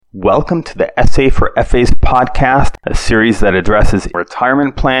Welcome to the Essay for FAs podcast, a series that addresses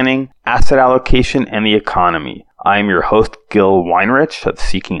retirement planning, asset allocation, and the economy. I'm your host, Gil Weinrich of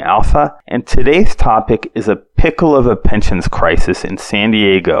Seeking Alpha, and today's topic is a pickle of a pensions crisis in San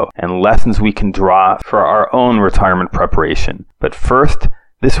Diego and lessons we can draw for our own retirement preparation. But first,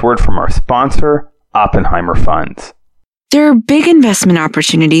 this word from our sponsor, Oppenheimer Funds. There are big investment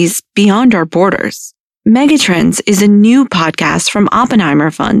opportunities beyond our borders. Megatrends is a new podcast from Oppenheimer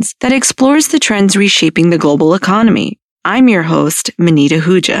Funds that explores the trends reshaping the global economy. I'm your host, Manita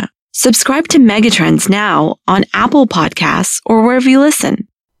Huja. Subscribe to Megatrends now on Apple Podcasts or wherever you listen.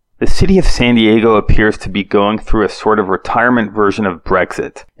 The city of San Diego appears to be going through a sort of retirement version of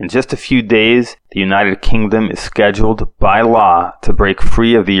Brexit. In just a few days, the United Kingdom is scheduled by law to break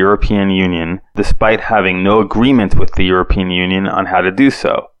free of the European Union, despite having no agreement with the European Union on how to do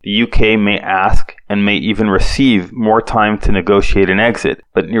so. The UK may ask and may even receive more time to negotiate an exit,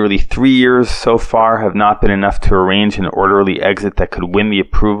 but nearly 3 years so far have not been enough to arrange an orderly exit that could win the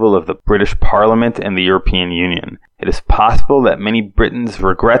approval of the British Parliament and the European Union. It is possible that many Britons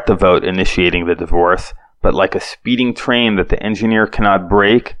regret the vote initiating the divorce, but like a speeding train that the engineer cannot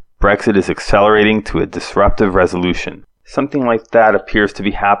brake, Brexit is accelerating to a disruptive resolution. Something like that appears to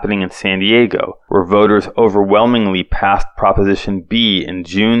be happening in San Diego, where voters overwhelmingly passed Proposition B in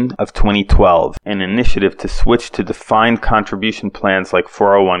June of 2012, an initiative to switch to defined contribution plans like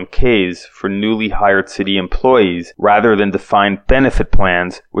 401ks for newly hired city employees rather than defined benefit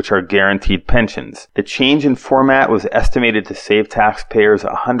plans, which are guaranteed pensions. The change in format was estimated to save taxpayers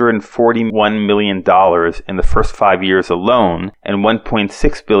 $141 million in the first 5 years alone and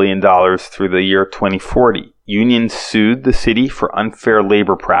 $1.6 billion through the year 2040. Unions sued the city for unfair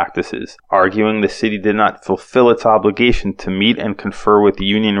labor practices, arguing the city did not fulfill its obligation to meet and confer with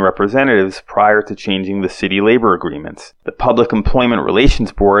union representatives prior to changing the city labor agreements. The Public Employment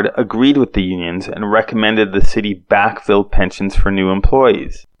Relations Board agreed with the unions and recommended the city backfill pensions for new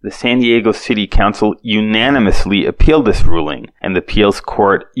employees. The San Diego City Council unanimously appealed this ruling, and the appeals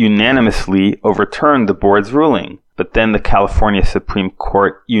court unanimously overturned the board's ruling. But then the California Supreme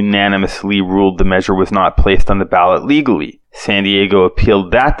Court unanimously ruled the measure was not placed on the ballot legally. San Diego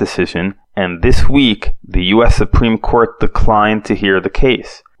appealed that decision, and this week, the U.S. Supreme Court declined to hear the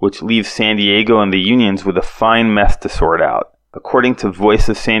case, which leaves San Diego and the unions with a fine mess to sort out. According to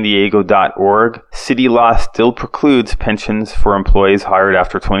voiceofsandiego.org, city law still precludes pensions for employees hired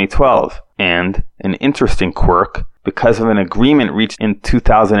after 2012. And, an interesting quirk, because of an agreement reached in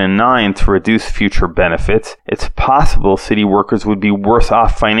 2009 to reduce future benefits, it's possible city workers would be worse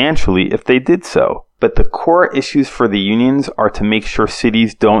off financially if they did so. But the core issues for the unions are to make sure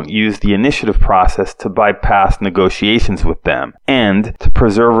cities don't use the initiative process to bypass negotiations with them, and to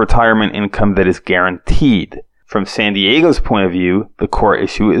preserve retirement income that is guaranteed. From San Diego's point of view, the core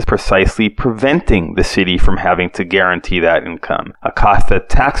issue is precisely preventing the city from having to guarantee that income, a cost that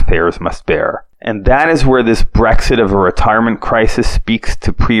taxpayers must bear. And that is where this Brexit of a retirement crisis speaks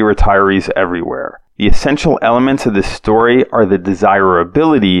to pre-retirees everywhere. The essential elements of this story are the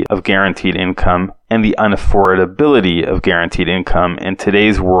desirability of guaranteed income and the unaffordability of guaranteed income in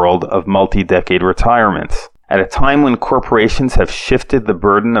today's world of multi-decade retirements. At a time when corporations have shifted the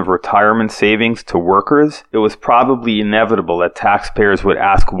burden of retirement savings to workers, it was probably inevitable that taxpayers would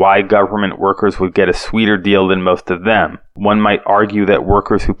ask why government workers would get a sweeter deal than most of them. One might argue that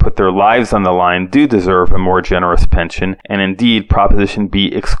workers who put their lives on the line do deserve a more generous pension, and indeed Proposition B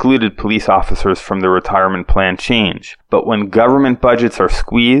excluded police officers from the retirement plan change. But when government budgets are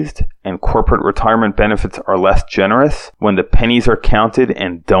squeezed and corporate retirement benefits are less generous, when the pennies are counted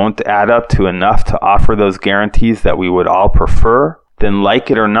and don't add up to enough to offer those guarantees that we would all prefer, then like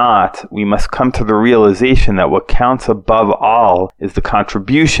it or not, we must come to the realization that what counts above all is the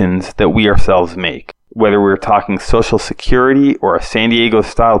contributions that we ourselves make. Whether we're talking Social Security or a San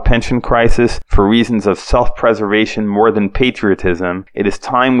Diego-style pension crisis, for reasons of self-preservation more than patriotism, it is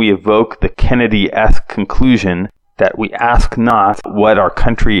time we evoke the Kennedy-esque conclusion that we ask not what our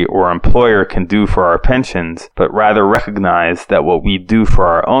country or employer can do for our pensions, but rather recognize that what we do for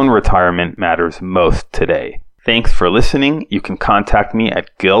our own retirement matters most today. Thanks for listening. You can contact me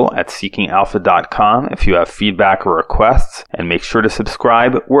at gil@seekingalpha.com if you have feedback or requests, and make sure to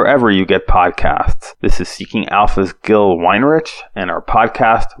subscribe wherever you get podcasts. This is Seeking Alpha's Gil Weinrich, and our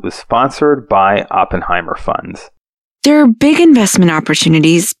podcast was sponsored by Oppenheimer Funds. There are big investment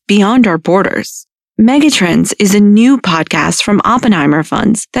opportunities beyond our borders. Megatrends is a new podcast from Oppenheimer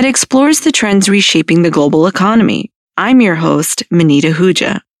Funds that explores the trends reshaping the global economy. I'm your host, Manita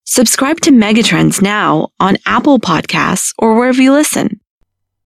Huja. Subscribe to Megatrends now on Apple Podcasts or wherever you listen.